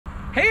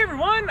Hey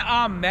everyone,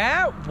 I'm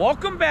Matt.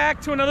 Welcome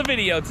back to another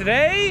video.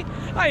 Today,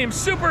 I am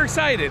super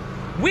excited.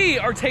 We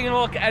are taking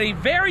a look at a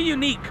very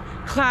unique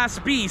Class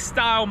B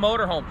style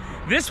motorhome.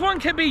 This one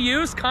can be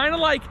used kind of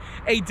like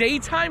a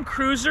daytime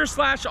cruiser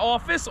slash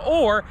office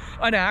or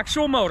an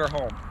actual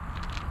motorhome.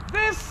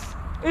 This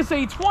is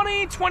a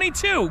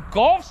 2022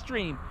 Gulf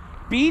Stream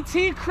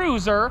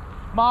BTCruiser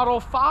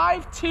model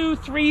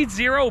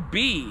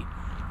 5230B.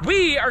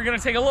 We are going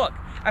to take a look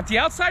at the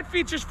outside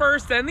features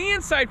first, then the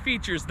inside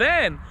features.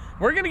 Then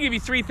we're going to give you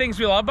 3 things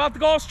we love about the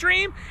Gulf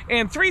Stream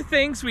and 3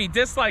 things we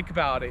dislike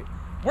about it.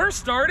 We're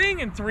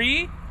starting in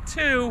 3,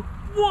 2,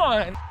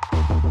 1.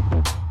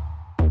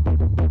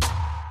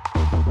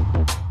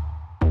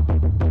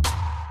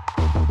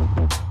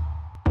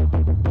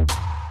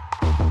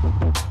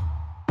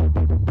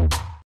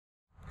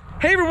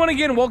 Hey everyone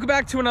again, welcome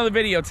back to another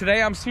video.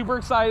 Today I'm super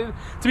excited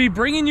to be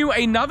bringing you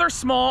another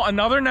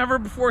never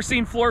before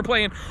seen floor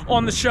plan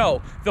on the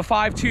show, the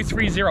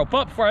 5230.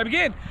 But before I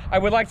begin, I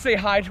would like to say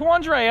hi to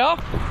Andrea.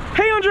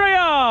 Hey Andrea!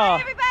 Hi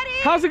everybody!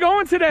 How's it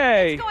going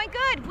today? It's going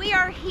good. We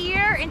are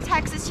here in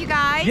Texas, you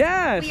guys.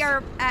 Yes! We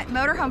are at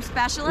Motorhome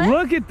Specialist.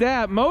 Look at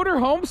that,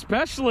 Motorhome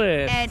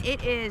Specialist. And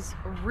it is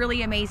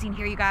really amazing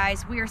here, you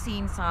guys. We are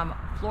seeing some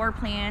floor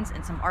plans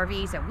and some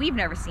RVs that we've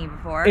never seen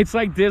before. It's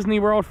like Disney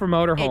World for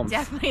motorhomes. It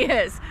definitely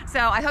is. So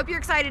I hope you're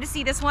excited to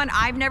see this one.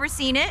 I've never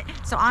seen it,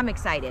 so I'm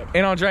excited.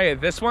 And Andrea,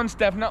 this one's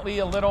definitely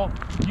a little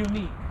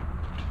unique.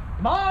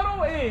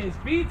 Model is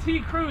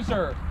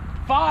BTCruiser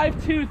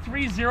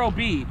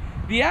 5230B.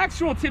 The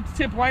actual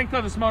tip-to-tip length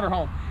of this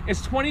motorhome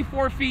is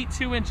 24 feet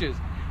 2 inches.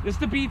 This is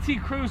the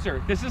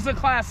BTCruiser. This is a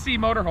Class C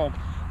motorhome,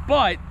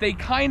 but they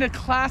kind of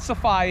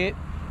classify it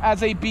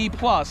as a B+.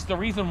 The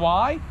reason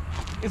why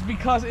is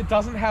because it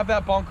doesn't have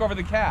that bunk over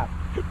the cab.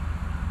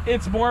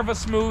 It's more of a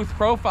smooth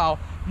profile,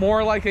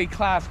 more like a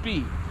Class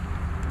B.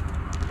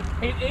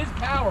 It is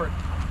powered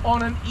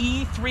on an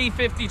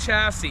E350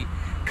 chassis.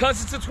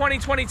 Because it's a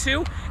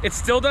 2022, it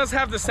still does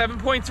have the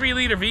 7.3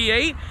 liter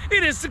V8.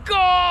 It is the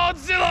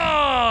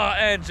Godzilla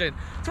engine.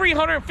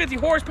 350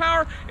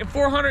 horsepower and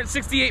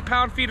 468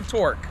 pound-feet of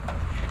torque.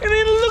 And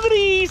then look at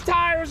these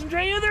tires,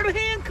 Andrea, they're the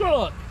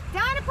Hankook.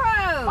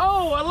 Dynapro!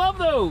 Oh, I love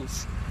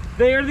those.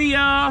 They're the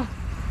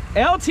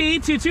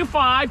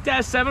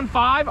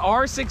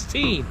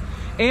LT225-75R16.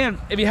 And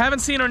if you haven't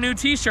seen our new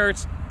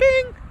t-shirts,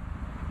 bing,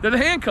 they're the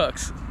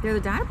Hankooks. They're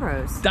the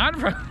Dynapros.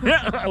 Dynapro,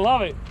 yeah, I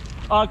love it.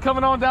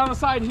 Coming on down the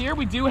side here,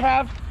 we do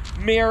have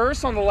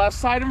mirrors on the left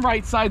side and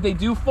right side. They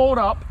do fold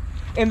up,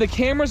 and the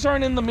cameras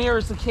aren't in the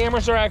mirrors. The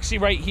cameras are actually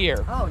right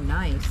here. Oh,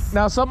 nice.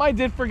 Now, something I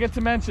did forget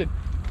to mention,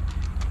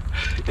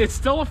 it's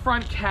still a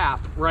front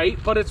cap, right?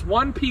 But it's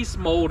one-piece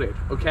molded,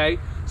 okay?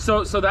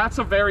 So that's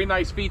a very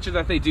nice feature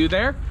that they do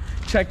there.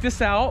 Check this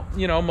out,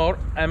 you know,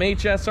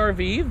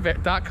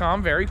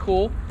 MHSRV.com, very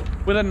cool.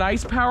 With a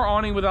nice power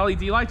awning with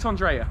LED lights,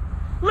 Andrea.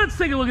 Let's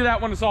take a look at that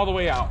when it's all the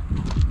way out.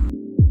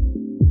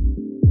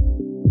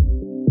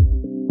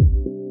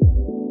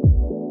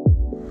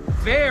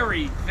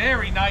 Very,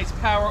 very nice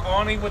power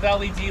awning with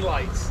LED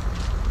lights.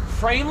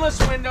 Frameless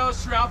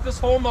windows throughout this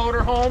whole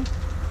motorhome.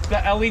 The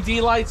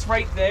LED lights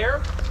right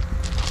there.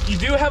 You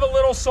do have a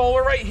little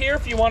solar right here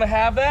if you want to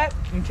have that,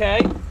 okay?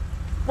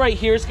 Right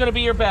here is going to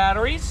be your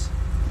batteries.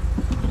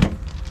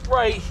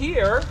 Right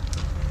here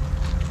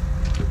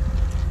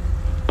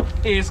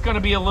is going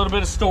to be a little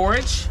bit of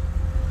storage,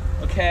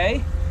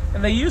 okay?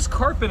 And they use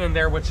carpet in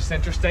there, which is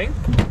interesting.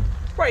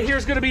 Right here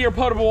is going to be your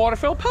potable water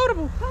fill.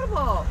 Potable.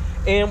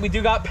 And we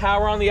do got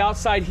power on the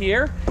outside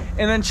here.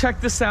 And then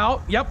check this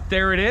out. Yep,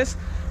 there it is.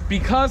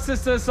 Because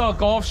this is a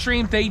Gulf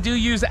Stream, they do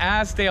use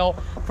Azdel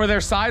for their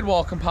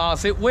sidewall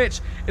composite,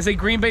 which is a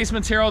green-based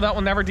material that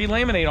will never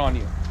delaminate on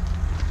you.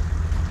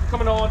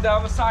 Coming on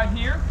down the side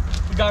here,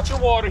 we got your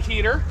water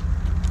heater.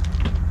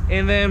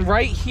 And then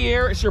right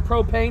here is your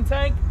propane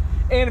tank.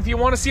 And if you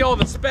want to see all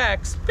the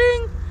specs,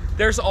 bing,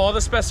 there's all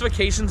the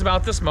specifications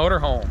about this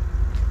motorhome.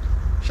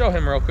 Show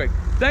him real quick.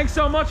 Thanks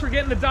so much for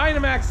getting the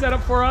Dynamax set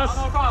up for us.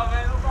 Oh, no problem,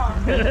 man, no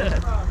problem. No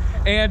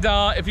problem. And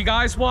if you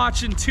guys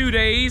watch in 2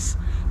 days,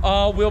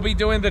 we'll be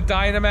doing the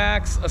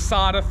Dynamax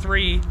Asada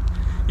 3.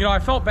 You know, I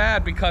felt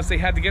bad because they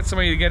had to get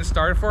somebody to get it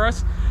started for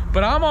us.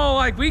 But I'm all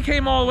like, we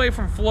came all the way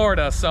from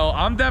Florida, so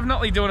I'm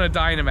definitely doing a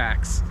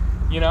Dynamax,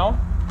 you know?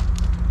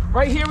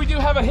 Right here we do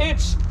have a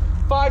hitch.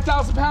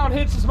 5,000 pound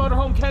hitch. This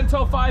motorhome can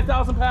tow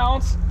 5,000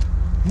 pounds.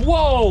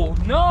 Whoa,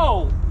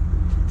 no.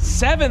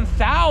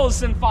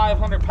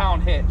 7,500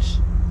 pound hitch.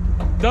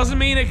 Doesn't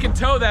mean it can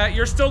tow that.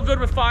 You're still good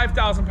with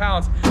 5,000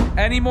 pounds.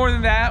 Any more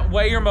than that,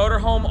 weigh your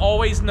motorhome,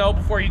 always know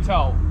before you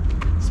tow.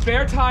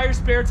 Spare tire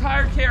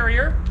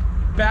carrier,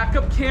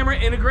 backup camera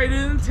integrated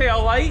in the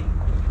taillight,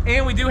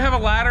 and we do have a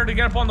ladder to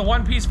get up on the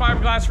one-piece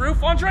fiberglass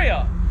roof.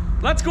 Andrea,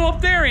 let's go up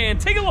there and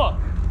take a look.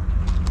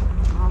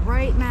 All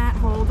right, Matt,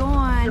 hold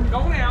on. Here we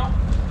go now.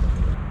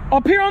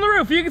 Up here on the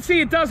roof, you can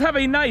see it does have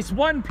a nice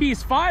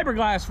one-piece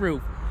fiberglass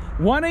roof.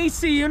 One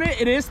AC unit,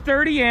 it is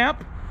 30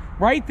 amp.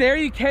 Right there,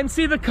 you can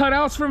see the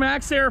cutouts for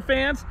Max Air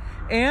fans.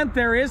 And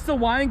there is the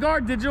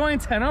Winegard digital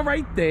antenna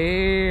right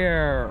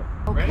there.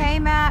 Okay,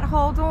 Matt,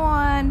 hold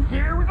on.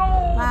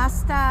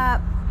 Last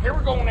step. Here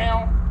we go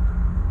now.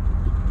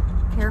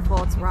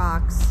 Careful, it's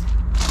rocks.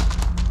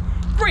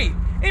 Great.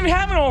 If you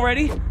haven't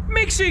already,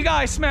 make sure you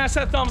guys smash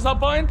that thumbs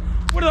up button.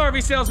 What other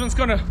RV salesman's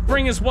gonna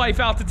bring his wife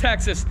out to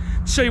Texas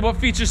to show you what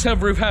features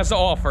Hub Roof has to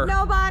offer?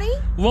 Nobody?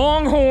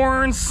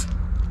 Longhorns.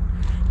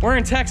 We're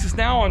in Texas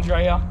now,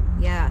 Andrea.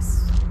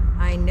 Yes,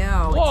 I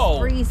know.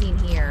 Whoa. It's freezing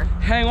here.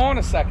 Hang on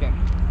a second.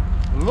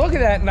 Look at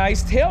that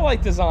nice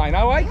taillight design.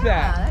 I like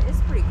that. Yeah, that is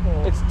pretty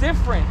cool. It's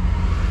different.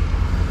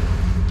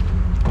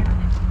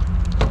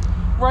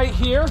 Right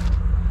here,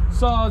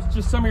 so it's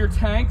just some of your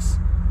tanks.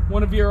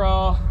 One of your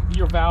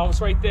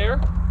valves right there.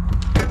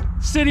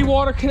 City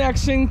water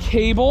connection,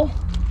 cable.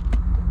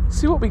 Let's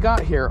see what we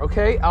got here,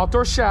 okay?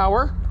 Outdoor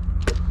shower,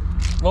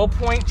 low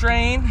point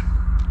drain.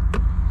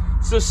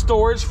 So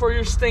storage for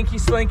your stinky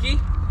slinky.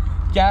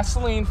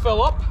 Gasoline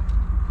fill up.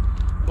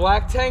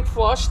 Black tank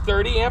flush,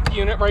 30 amp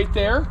unit right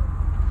there.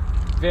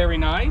 Very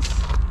nice.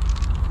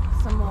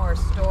 Some more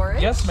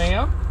storage. Yes,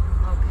 ma'am.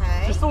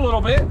 Okay. Just a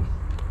little bit.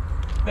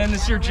 Then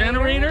it's your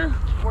generator.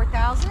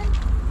 4,000?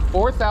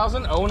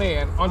 4,000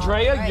 Onan.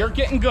 Andrea, right. You're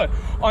getting good.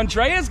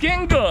 Andrea's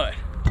getting good.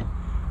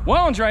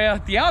 Well,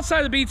 Andrea, the outside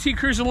of the BT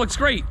Cruiser looks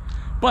great,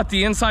 but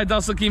the inside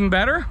does look even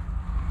better.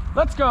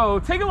 Let's go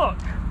take a look.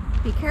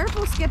 Be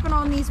careful skipping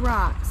on these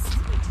rocks.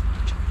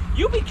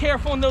 You be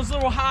careful in those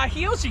little high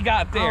heels you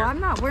got there. Oh, I'm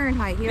not wearing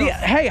high heels. Yeah,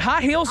 hey, high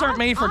heels aren't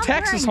made for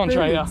Texas,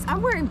 Andrea.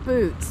 I'm wearing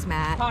boots,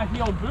 Matt.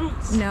 High-heeled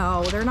boots.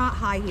 No, they're not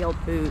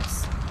high-heeled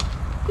boots.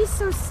 He's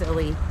so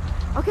silly.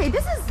 Okay,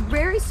 this is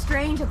very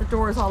strange that the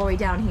door is all the way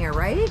down here,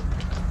 right?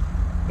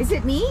 Is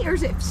it me or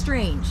is it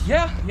strange?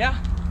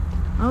 Yeah.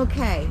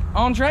 Okay.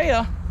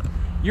 Andrea,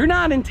 you're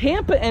not in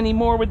Tampa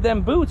anymore with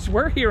them boots.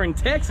 We're here in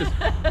Texas.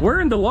 We're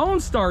in the Lone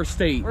Star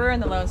State. We're in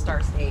the Lone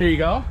Star State. Here you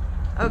go.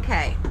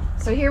 Okay,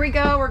 so here we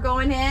go. We're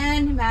going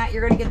in. Matt,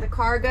 you're going to get the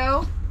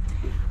cargo.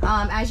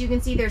 As you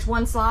can see, there's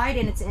one slide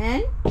and it's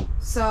in.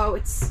 So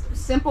it's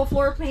simple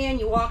floor plan.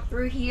 You walk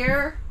through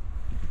here.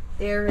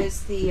 There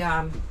is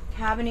the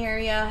cabin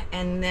area,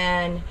 and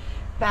then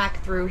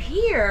back through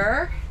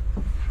here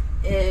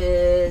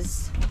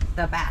is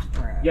the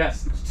bathroom.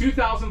 Yes, it's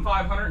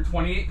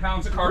 2,528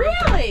 pounds of cargo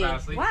Really?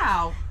 capacity.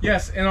 Wow.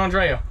 Yes, and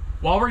Andrea,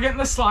 while we're getting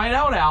the slide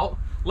out,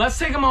 let's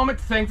take a moment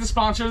to thank the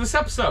sponsor of this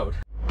episode.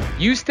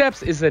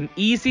 USTEPS is an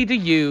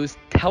easy-to-use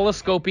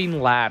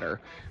telescoping ladder.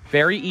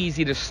 Very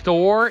easy to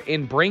store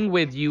and bring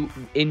with you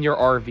in your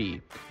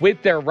RV.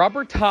 With their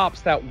rubber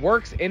tops that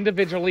works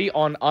individually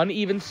on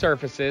uneven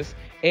surfaces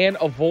and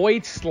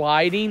avoids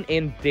sliding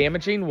and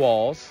damaging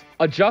walls.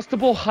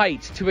 Adjustable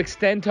heights to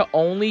extend to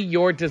only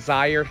your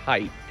desired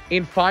height.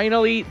 And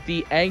finally,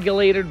 the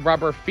angulated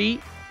rubber feet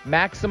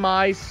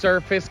maximize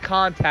surface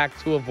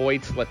contact to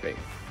avoid slipping.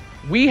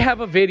 We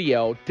have a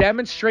video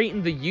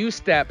demonstrating the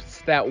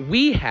USTEPS that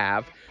we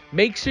have.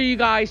 Make sure you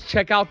guys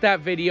check out that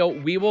video.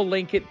 We will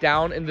link it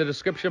down in the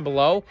description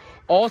below.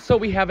 Also,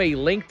 we have a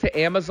link to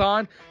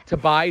Amazon to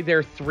buy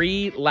their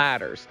 3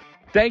 ladders.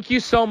 Thank you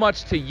so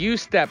much to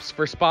USTEPS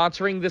for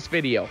sponsoring this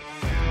video.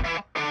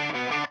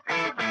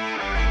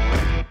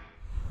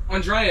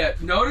 Andrea,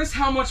 notice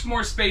how much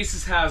more space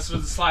this has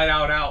with the slide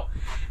out.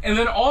 And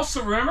then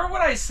also, remember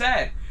what I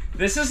said.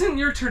 This isn't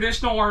your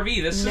traditional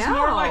RV. This is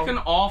more like an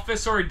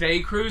office or a day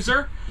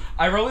cruiser.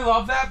 I really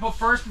love that. But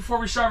first, before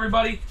we show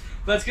everybody,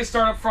 let's get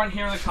started up front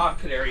here in the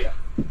cockpit area.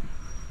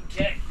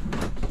 Okay.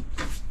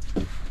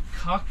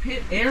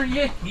 Cockpit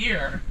area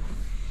here.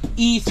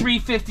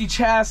 E350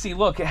 chassis.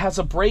 Look, it has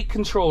a brake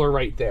controller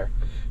right there.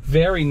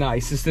 Very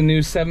nice. It's the new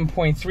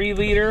 7.3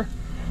 liter.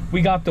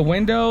 We got the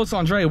windows.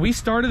 Andrea, we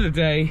started the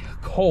day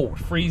cold,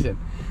 freezing.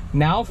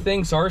 Now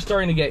things are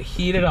starting to get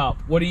heated up.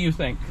 What do you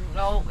think?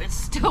 No, it's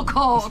still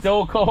cold.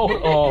 Still cold?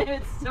 Oh.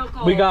 It's still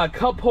cold. We got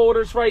cup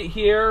holders right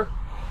here.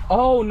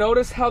 Oh,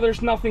 notice how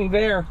there's nothing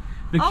there.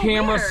 The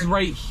camera's weird.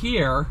 right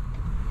here,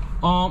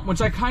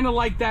 which I kind of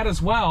like that as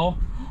well.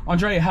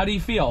 Andrea, how do you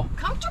feel?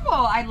 Comfortable.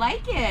 I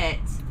like it.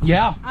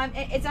 Yeah.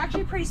 It's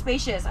actually pretty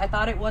spacious. I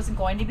thought it wasn't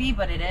going to be,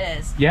 but it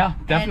is. Yeah,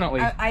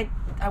 definitely. And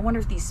I wonder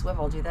if these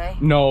swivel, do they?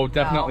 No,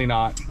 definitely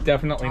not.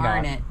 Definitely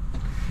Darn not. it.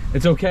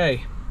 It's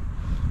okay.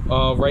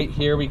 Right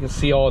here we can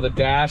see all the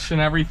dash and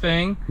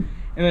everything.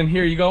 And then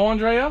here you go,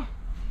 Andrea.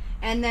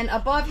 And then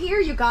above here,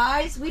 you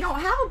guys, we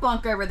don't have a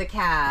bunk over the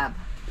cab.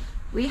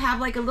 We have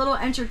like a little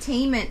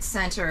entertainment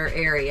center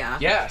area.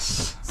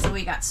 Yes. So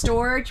we got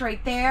storage right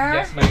there.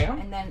 Yes,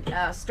 ma'am. And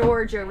then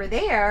storage over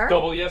there.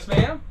 Double yes,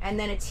 ma'am. And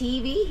then a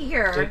TV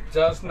here. It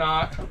does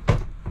not.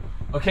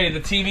 Okay, the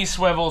TV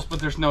swivels, but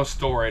there's no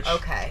storage.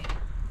 Okay.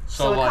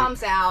 So it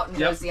comes out and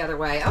goes the other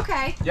way.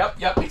 Okay.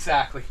 Yep,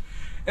 exactly.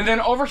 And then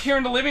over here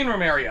in the living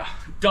room area,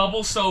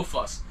 double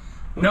sofas.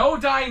 No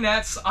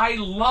dinettes. I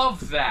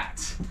love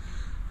that.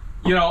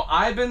 You know,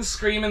 I've been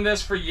screaming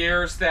this for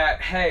years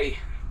that, hey,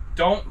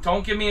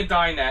 don't give me a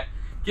dinette.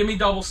 Give me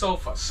double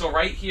sofas. So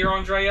right here,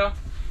 Andrea,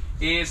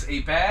 is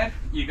a bed.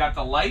 You got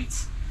the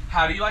lights.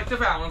 How do you like the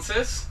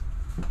valances?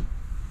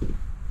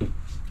 They're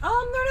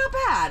not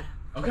bad.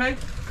 Okay,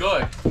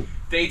 good.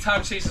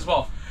 Daytime chase as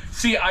well.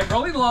 See, I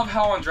really love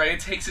how Andrea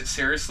takes it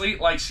seriously.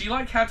 Like, she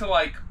had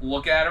to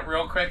look at it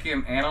real quick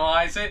and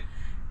analyze it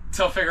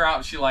to figure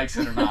out if she likes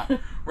it or not,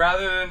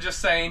 rather than just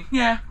saying,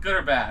 yeah, good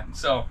or bad.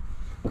 So,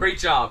 great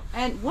job.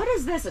 And what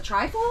is this? A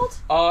trifold?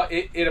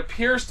 It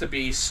appears to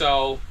be.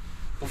 So,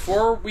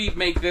 before we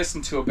make this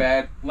into a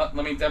bed, let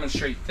me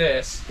demonstrate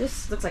this.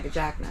 This looks like a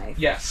jackknife.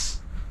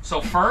 Yes.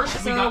 So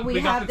first,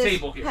 we got the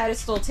table here.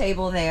 Pedestal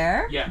table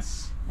there.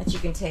 Yes. That you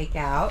can take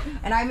out.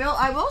 And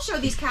I will show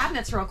these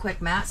cabinets real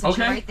quick, Matt, since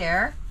Okay. you're right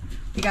there.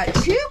 We got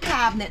 2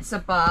 cabinets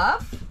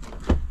above.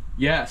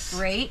 Yes.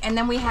 Great. And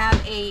then we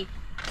have a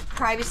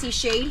privacy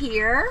shade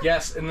here.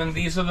 Yes, and then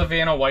these are the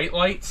Vanna White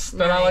lights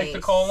that I like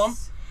to call them.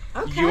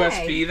 Okay.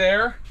 USB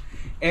there.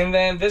 And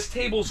then this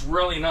table's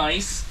really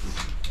nice.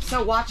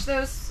 So watch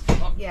those.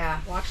 Yeah,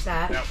 watch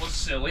that. That was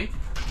silly.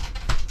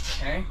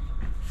 Okay.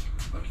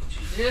 Let me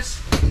do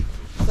this.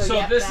 So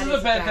yep, this is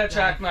a bed that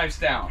jackknife. jackknifes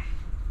down.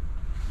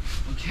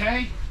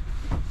 Okay.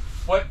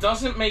 What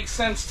doesn't make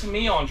sense to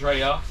me,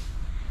 Andrea,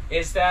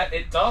 is that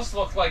it does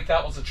look like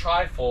that was a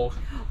trifold.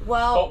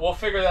 Well, but we'll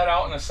figure that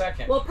out in a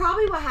second. Well,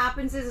 probably what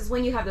happens is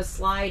when you have to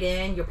slide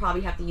in, you'll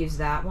probably have to use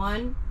that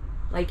one.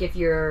 Like if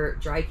you're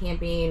dry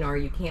camping or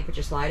you can't put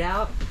your slide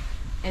out.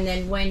 And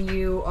then when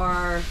you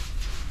are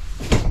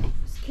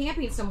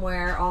camping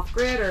somewhere off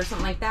grid or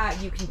something like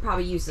that, you can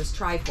probably use this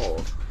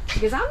trifold.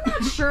 Because I'm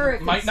not sure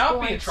if Might it's not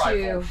going be a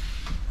trifold.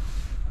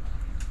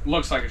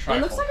 Looks like a trifold.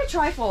 It looks like a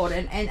trifold,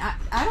 and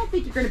I don't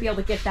think you're going to be able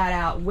to get that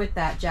out with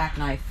that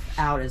jackknife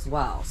out as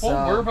well. So.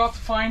 Well, we're about to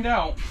find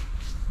out.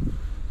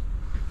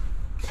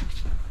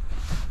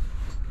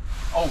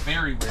 Oh,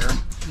 very weird.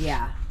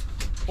 Yeah.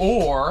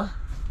 Or.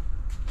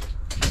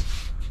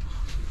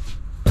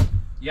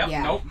 Yep,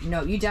 yeah. nope.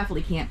 No, you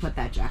definitely can't put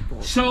that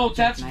jackfold. So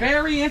that's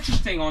very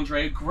interesting,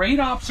 Andre. Great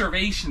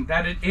observation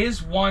that it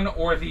is one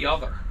or the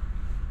other.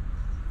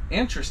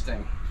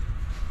 Interesting.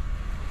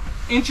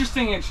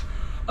 Interesting.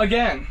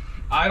 Again,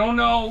 I don't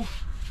know.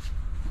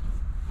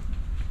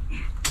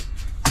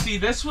 See,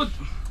 this would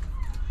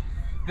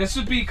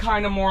be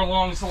kind of more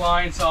along the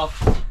lines of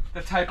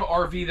the type of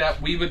RV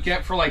that we would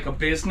get for like a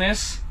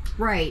business.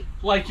 Right.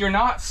 Like you're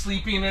not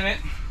sleeping in it.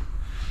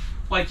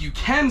 Like you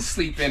can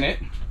sleep in it,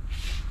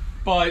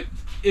 but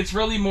it's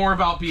really more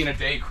about being a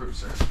day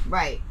cruiser.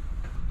 Right.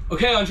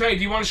 Okay, Andre,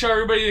 do you want to show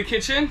everybody the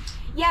kitchen?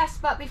 Yes,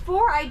 but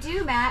before I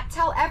do, Matt,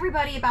 tell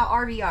everybody about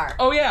RVR.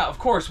 Oh yeah, of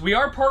course. We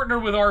are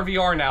partnered with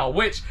RVR now,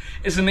 which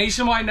is a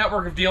nationwide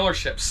network of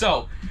dealerships.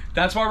 So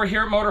that's why we're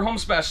here at Motorhome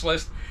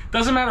Specialist.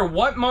 Doesn't matter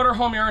what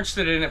motorhome you're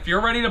interested in. If you're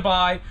ready to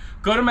buy,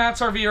 go to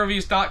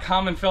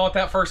mattsrvreviews.com and fill out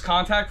that first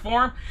contact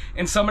form,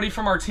 and somebody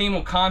from our team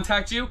will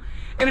contact you.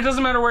 And it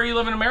doesn't matter where you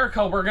live in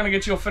America, we're going to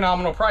get you a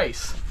phenomenal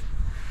price.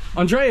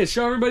 Andrea,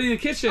 show everybody the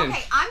kitchen.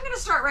 Okay, I'm going to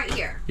start right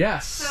here.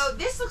 Yes. So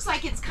this looks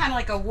like it's kind of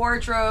like a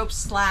wardrobe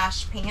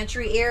slash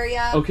pantry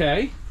area.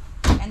 Okay.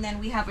 And then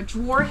we have a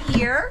drawer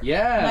here.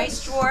 Yes.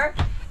 Nice drawer.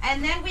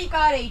 And then we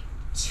got a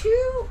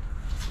two-way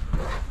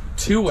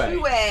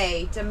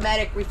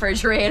Dometic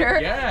refrigerator.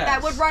 Yes.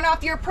 That would run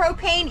off your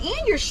propane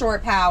and your shore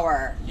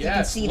power. Yes. You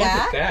can see Look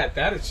that. at that.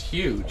 That is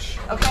huge.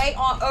 Okay,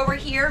 over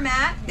here,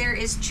 Matt, there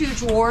is 2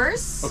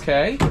 drawers.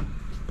 Okay.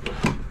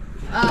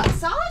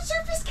 Solid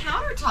surface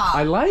countertop.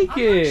 I like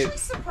it. I'm actually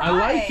surprised. I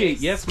like it.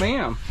 Yes,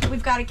 ma'am.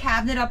 We've got a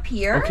cabinet up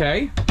here.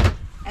 Okay.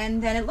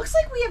 And then it looks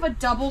like we have a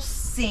double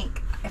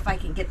sink. If I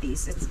can get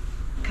these, it's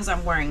because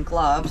I'm wearing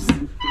gloves.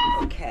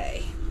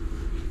 Okay.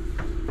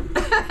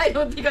 I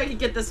don't think I can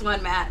get this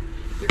one, Matt.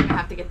 You're gonna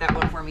have to get that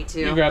one for me too.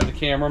 You grab the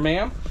camera,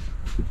 ma'am.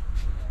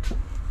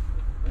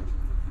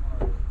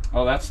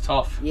 Oh, that's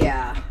tough.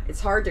 Yeah,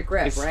 it's hard to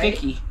grip, It's right?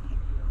 sticky.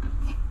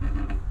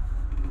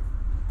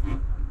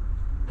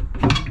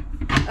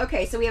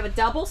 Okay, so we have a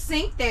double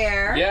sink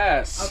there.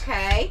 Yes.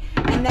 Okay,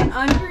 and then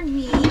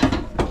underneath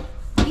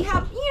we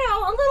have,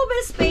 a little bit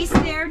of space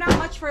there, not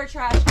much for a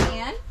trash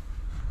can.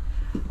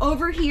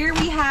 Over here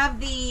we have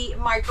the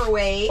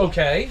microwave.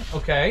 Okay,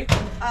 okay.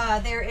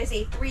 There is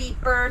a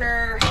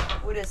 3-burner,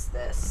 what is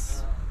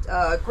this?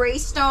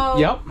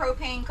 Greystone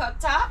propane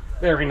cooktop.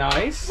 Very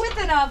nice. With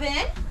an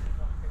oven.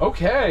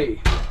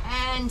 Okay.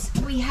 And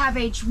we have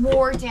a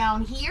drawer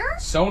down here.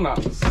 So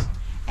nice.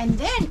 And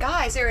then,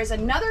 guys, there is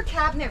another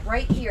cabinet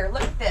right here.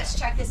 Look at this.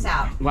 Check this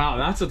out. Wow,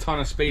 that's a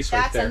ton of space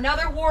right there. That's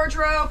another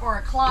wardrobe or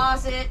a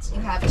closet. You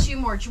have 2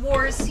 more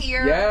drawers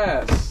here.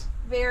 Yes.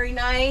 Very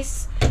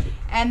nice.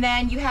 And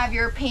then you have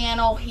your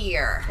panel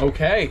here.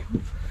 Okay.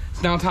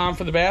 It's now time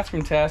for the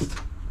bathroom test.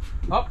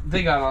 Oh,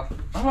 they got a...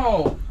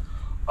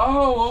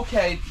 Oh,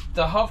 okay.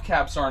 The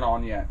hubcaps aren't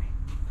on yet.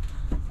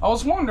 I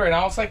was wondering.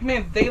 I was like,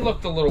 man, they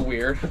looked a little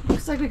weird.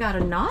 Looks like we got a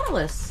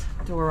Nautilus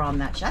door on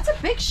that. That's a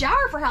big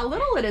shower for how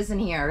little it is in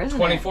here, isn't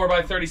 24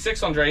 by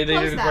 36, Andre. They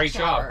did a great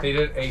job. They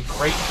did a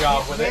great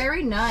job with it.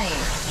 Very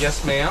nice.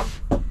 Yes, ma'am.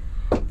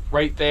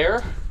 Right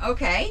there.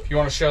 Okay. You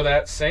want to show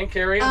that sink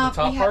area, the top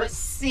part? We have a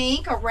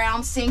sink, a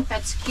round sink.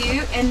 That's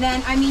cute. And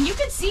then, you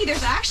can see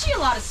there's actually a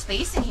lot of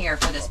space in here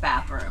for this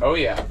bathroom. Oh,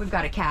 yeah. We've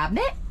got a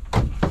cabinet.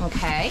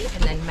 Okay,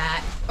 and then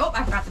Matt. Oh,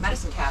 I forgot the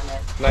medicine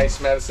cabinet.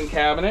 Nice medicine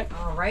cabinet.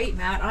 All right,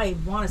 Matt, I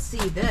want to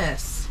see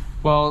this.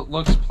 Well, it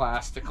looks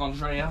plastic,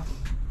 Andrea.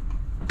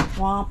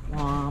 Womp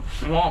womp.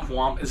 Womp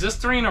womp. Is this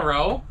 3 in a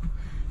row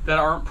that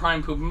aren't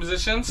prime pooping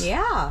positions?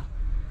 Yeah.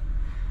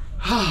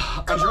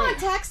 Come on,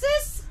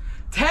 Texas.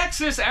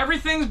 Texas,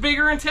 everything's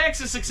bigger in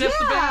Texas except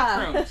the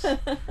bathrooms.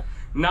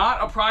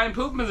 Not a prime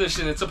pooping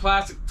position. It's a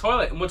plastic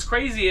toilet. And what's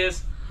crazy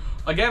is,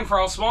 again, for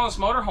how small this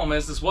motorhome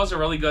is, this was a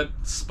really good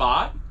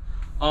spot.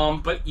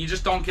 But you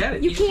just don't get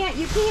it. You can't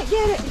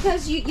get it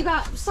because you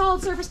got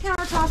solid surface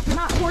countertops, but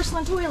not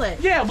porcelain toilet.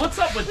 Yeah, what's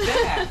up with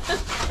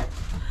that?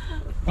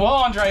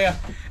 Well, Andrea,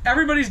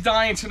 everybody's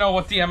dying to know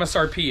what the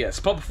MSRP is.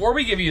 But before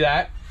we give you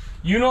that,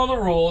 you know the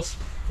rules.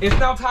 It's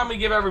now time to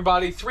give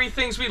everybody 3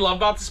 things we love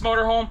about this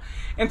motorhome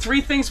and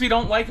 3 things we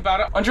don't like about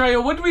it. Andrea,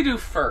 what do we do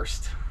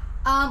first?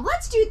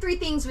 Let's do 3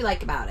 things we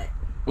like about it.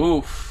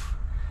 Oof.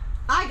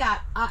 I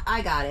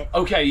got it.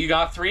 Okay, you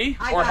got 3?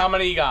 How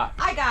many you got?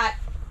 I got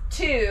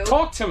 2.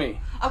 Talk to me.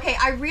 Okay,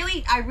 I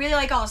really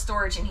like all the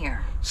storage in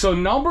here. So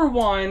number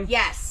 1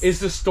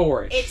 is the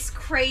storage. It's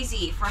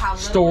crazy for how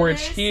little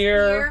storage it is.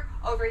 Here,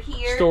 over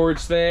here.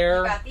 Storage there.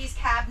 You got these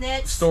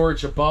cabinets.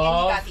 Storage above.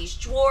 And you got these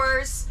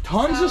drawers.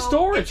 Tons of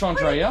storage,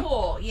 Andrea. Pretty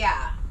cool,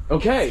 yeah.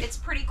 Okay. It's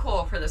pretty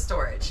cool for the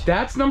storage.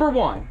 That's number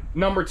 1.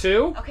 Number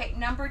 2? Okay,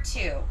 number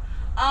 2.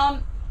 I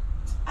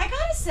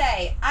gotta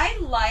say, I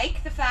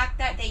like the fact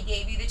that they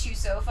gave you the 2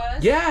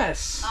 sofas.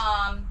 Yes.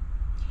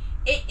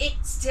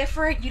 It's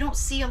different. You don't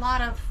see a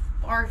lot of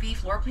RV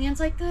floor plans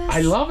like this.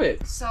 I love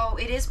it. So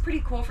it is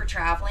pretty cool for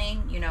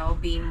traveling, you know,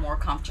 being more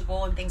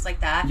comfortable and things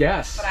like that.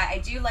 Yes. But I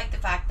do like the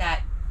fact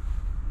that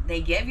they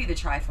give you the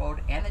trifold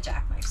and the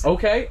jackknife.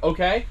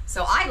 Okay.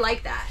 So I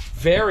like that.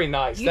 Very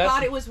nice. You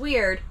thought it was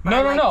weird,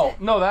 but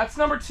No, that's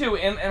number 2.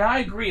 And I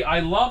agree.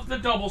 I love the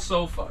double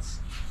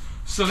sofas.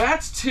 So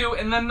that's 2.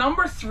 And then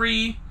number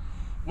 3,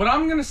 what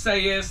I'm going to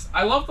say is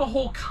I love the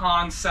whole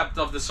concept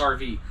of this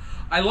RV.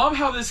 I love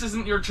how this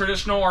isn't your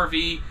traditional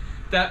RV,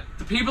 that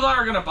the people that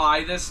are going to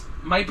buy this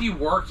might be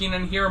working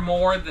in here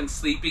more than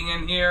sleeping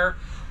in here,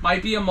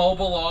 might be a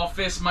mobile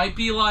office, might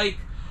be like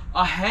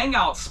a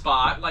hangout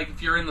spot, like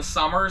if you're in the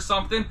summer or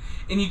something,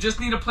 and you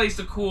just need a place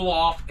to cool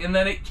off, and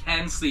then it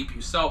can sleep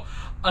you. So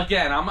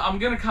again, I'm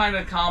going to kind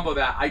of combo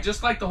that. I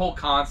just like the whole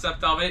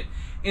concept of it,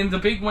 and the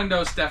big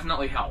windows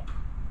definitely help.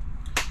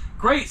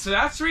 Great, so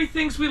that's 3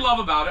 things we love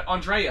about it.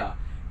 Andrea,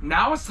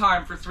 now it's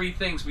time for 3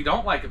 things we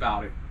don't like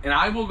about it, and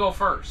I will go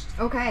first.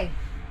 Okay.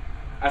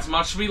 As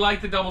much as we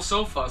like the double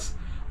sofas,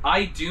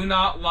 I do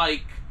not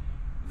like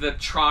the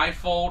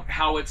trifold,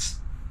 how it's,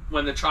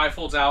 when the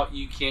trifold's out,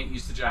 you can't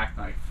use the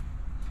jackknife.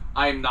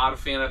 I am not a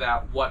fan of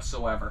that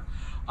whatsoever.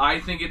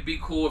 I think it'd be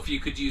cool if you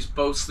could use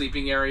both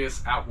sleeping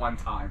areas at one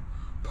time,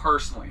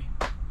 personally.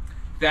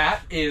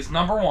 That is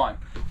number 1.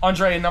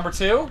 Andrea, number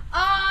 2?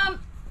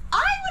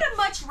 I would have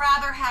much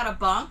rather had a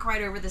bunk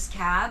right over this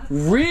cab.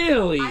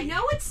 Really? I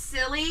know it's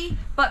silly,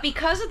 but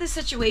because of the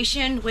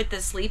situation with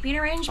the sleeping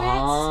arrangements,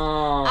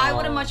 I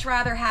would have much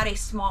rather had a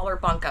smaller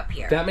bunk up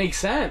here. That makes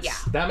sense. Yeah.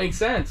 That makes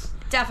sense.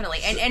 Definitely.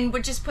 And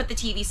would just put the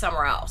TV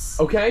somewhere else.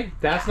 Okay,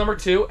 that's number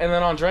 2. And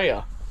then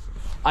Andrea,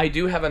 I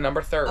do have a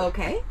number 3.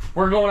 Okay.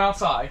 We're going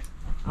outside.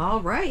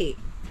 All right.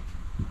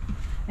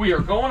 We are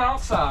going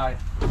outside.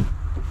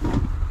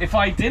 If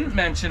I didn't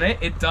mention it,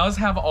 it does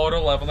have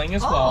auto leveling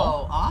as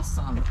well. Oh,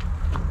 awesome.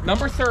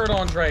 Number 3,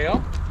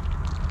 Andrea,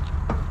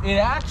 it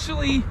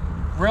actually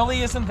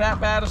really isn't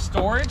that bad of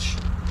storage,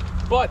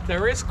 but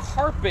there is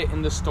carpet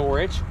in the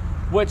storage,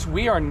 which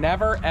we are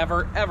never,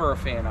 ever, ever a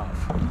fan of.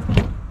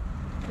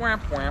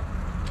 Whamp, whamp.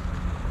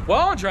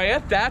 Well,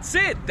 Andrea, that's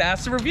it.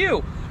 That's the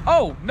review.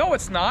 Oh, no,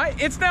 it's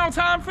not. It's now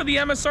time for the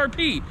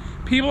MSRP.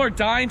 People are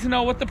dying to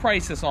know what the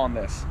price is on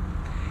this.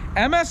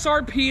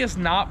 MSRP is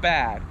not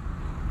bad.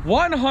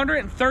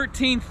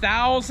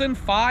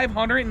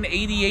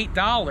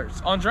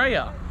 $113,588.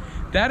 Andrea,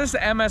 that is the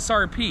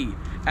MSRP.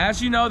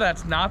 As you know,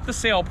 that's not the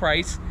sale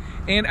price.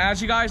 And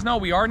as you guys know,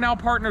 we are now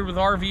partnered with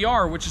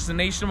RVR, which is a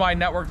nationwide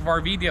network of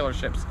RV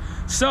dealerships.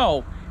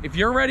 So if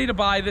you're ready to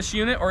buy this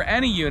unit or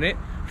any unit,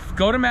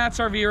 go to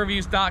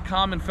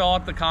mattsrvreviews.com and fill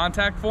out the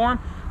contact form.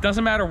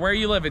 Doesn't matter where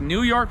you live, in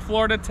New York,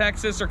 Florida,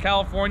 Texas, or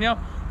California,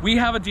 we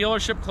have a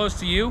dealership close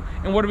to you.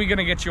 And what are we going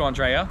to get you,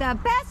 Andrea? The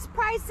best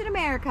price in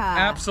America.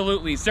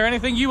 Absolutely. Is there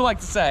anything you would like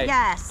to say?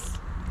 Yes.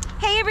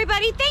 Hey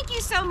everybody, thank you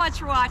so much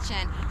for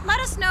watching. Let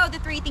us know the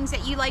 3 things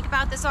that you like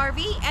about this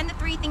RV and the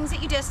 3 things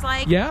that you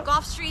dislike. Yeah.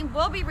 Gulf Stream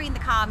will be reading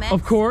the comments.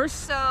 Of course.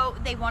 So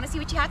they want to see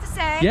what you have to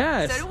say.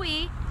 Yes. So do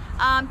we.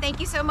 Thank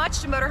you so much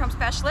to Motorhome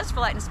Specialist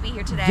for letting us be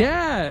here today.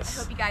 Yes.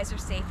 I hope you guys are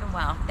safe and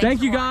well.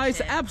 Thank you guys,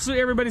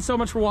 absolutely everybody, so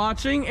much for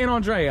watching. And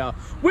Andrea,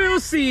 we'll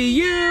see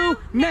you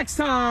next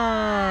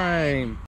time.